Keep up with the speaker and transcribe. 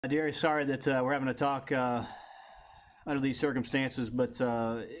Darius, sorry that we're having to talk under these circumstances, but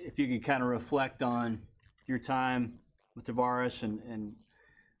if you could kind of reflect on your time with Tavares and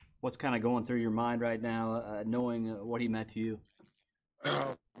what's kind of going through your mind right now, knowing what he meant to you.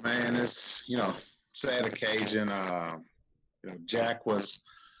 Oh man, it's sad occasion. Jack was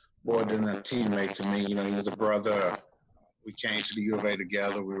more than a teammate to me. He was a brother. We came to the U of A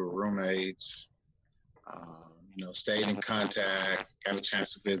together. We were roommates. Stayed in contact. Got a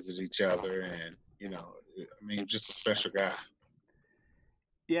chance to visit each other, and just a special guy.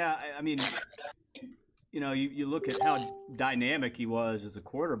 Yeah, I mean, you look at how dynamic he was as a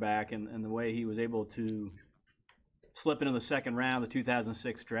quarterback and the way he was able to slip into the second round of the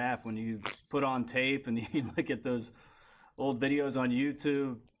 2006 draft. When you put on tape and you look at those old videos on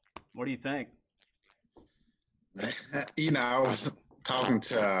YouTube, what do you think? I was talking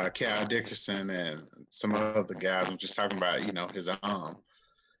to Cal Dickerson and some other guys. I'm just talking about, his arm.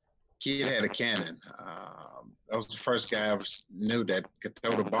 Kid had a cannon. That was the first guy I ever knew that could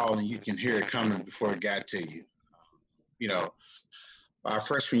throw the ball and you can hear it coming before it got to you. Our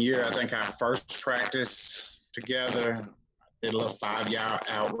freshman year, I think our first practice together, did a little 5-yard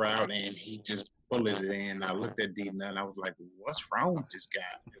out route, and he just bulleted it in. I looked at D and I was like, what's wrong with this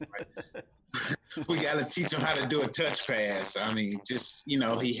guy? Like, we got to teach him how to do a touch pass. I mean, just, he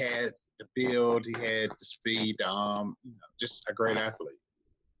had the build, he had the speed, just a great athlete.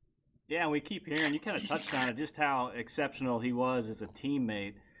 Yeah, we keep hearing, you kind of touched on it, just how exceptional he was as a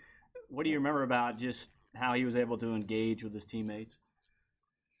teammate. What do you remember about just how he was able to engage with his teammates?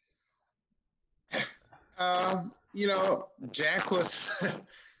 Jack was,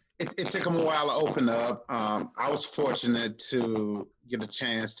 it took him a while to open up. I was fortunate to get a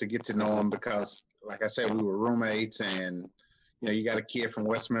chance to get to know him because, like I said, we were roommates, and, you got a kid from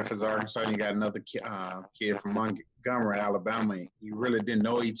West Memphis, Arkansas, and you got another kid from Montgomery, Alabama. You really didn't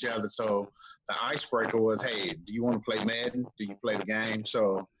know each other. So the icebreaker was, hey, do you want to play Madden? Do you play the game?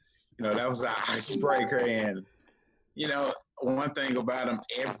 So, that was the icebreaker. And, one thing about him,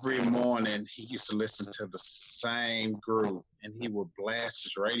 every morning he used to listen to the same group, and he would blast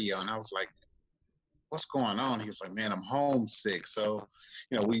his radio. And I was like, what's going on? He was like, man, I'm homesick. So,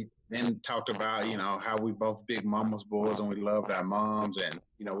 we then talked about, how we both big mama's boys and we loved our moms. And,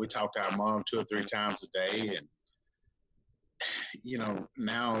 we talked to our mom 2 or 3 times a day. And,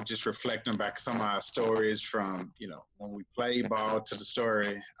 now just reflecting back some of our stories from, when we played ball to the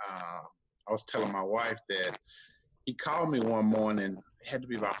story, I was telling my wife that he called me one morning. It had to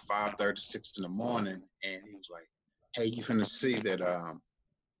be about 5:30, 6 in the morning. And he was like, hey, you finna see that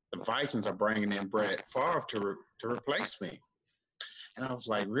the Vikings are bringing in Brett Favre to replace me. And I was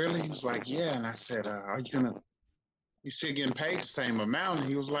like, really? He was like, yeah. And I said, you still getting paid the same amount? And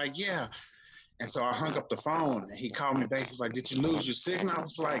he was like, yeah. And so I hung up the phone, and he called me back. He was like, did you lose your signal? I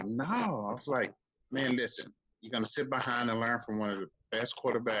was like, no. I was like, man, listen, you're going to sit behind and learn from one of the best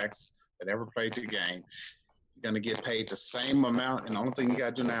quarterbacks that ever played the game. You're going to get paid the same amount, and the only thing you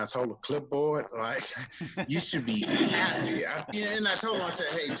got to do now is hold a clipboard. Like, you should be happy. And I told him, I said,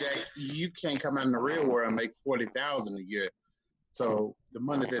 hey, Jack, you can't come out in the real world and make $40,000 a year. So the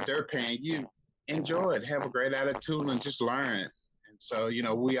money that they're paying you, enjoy it, have a great attitude, and just learn. And so,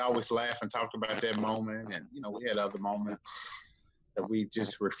 we always laugh and talked about that moment, and, we had other moments that we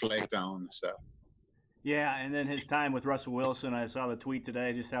just reflect on and stuff. Yeah, and then his time with Russell Wilson, I saw the tweet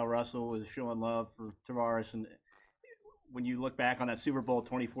today, just how Russell was showing love for Tarvaris. And when you look back on that Super Bowl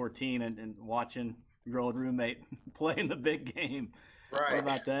 2014 and watching your old roommate play in the big game, right? What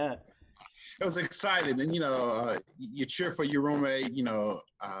about that? It was exciting, and you cheer for your roommate. You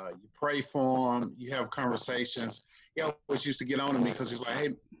pray for him. You have conversations. He always used to get on to me because he was like, "Hey,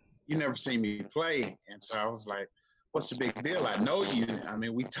 you never seen me play," and so I was like, what's the big deal? I know you. I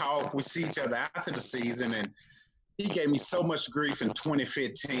mean, we talk, we see each other after the season, and he gave me so much grief in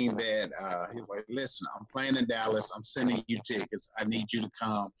 2015 that he was like, listen, I'm playing in Dallas. I'm sending you tickets. I need you to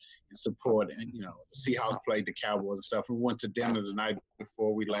come and support. And, the Seahawks played the Cowboys and stuff. We went to dinner the night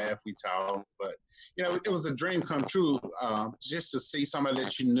before. We laughed, we talked. But, it was a dream come true just to see somebody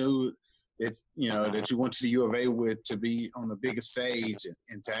that you knew that, that you went to the U of A with to be on the biggest stage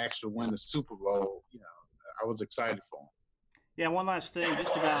and to actually win the Super Bowl, I was excited for him. Yeah, one last thing,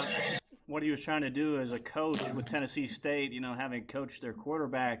 just about what he was trying to do as a coach with Tennessee State, having coached their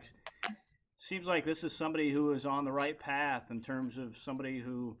quarterbacks. Seems like this is somebody who is on the right path in terms of somebody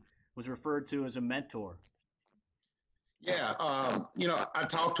who was referred to as a mentor. Yeah, I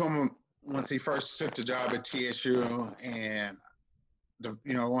talked to him once he first took the job at TSU, and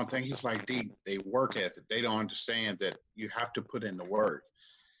one thing he's like, they work ethic. They don't understand that you have to put in the work.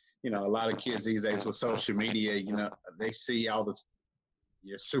 A lot of kids these days with social media, they see all the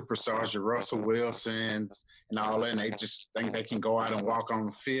your super sergeant Russell Wilsons and all that, and they just think they can go out and walk on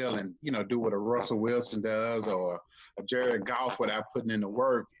the field and, do what a Russell Wilson does or a Jared Goff without putting in the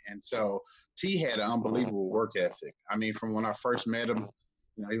work. And so T had an unbelievable work ethic. I mean, from when I first met him,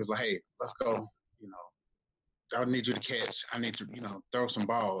 he was like, hey, let's go, I need you to catch. I need to, throw some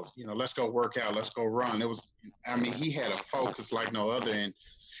balls. Let's go work out. Let's go run. He had a focus like no other, and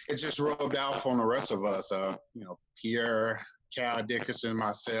it just rubbed off on the rest of us. Pierre, Cal Dickerson,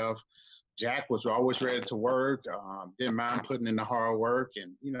 myself. Jack was always ready to work. Didn't mind putting in the hard work,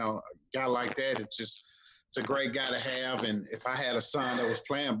 and a guy like that, it's a great guy to have. And if I had a son that was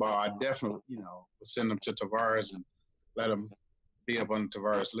playing ball, I definitely, would send him to Tarvaris and let him be up under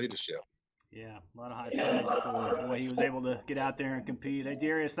Tarvaris' leadership. Yeah, a lot of high praise for the way he was able to get out there and compete. Hey,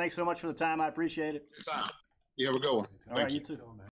 DeArrius, thanks so much for the time. I appreciate it. It's on. You have a good one. All right, you too.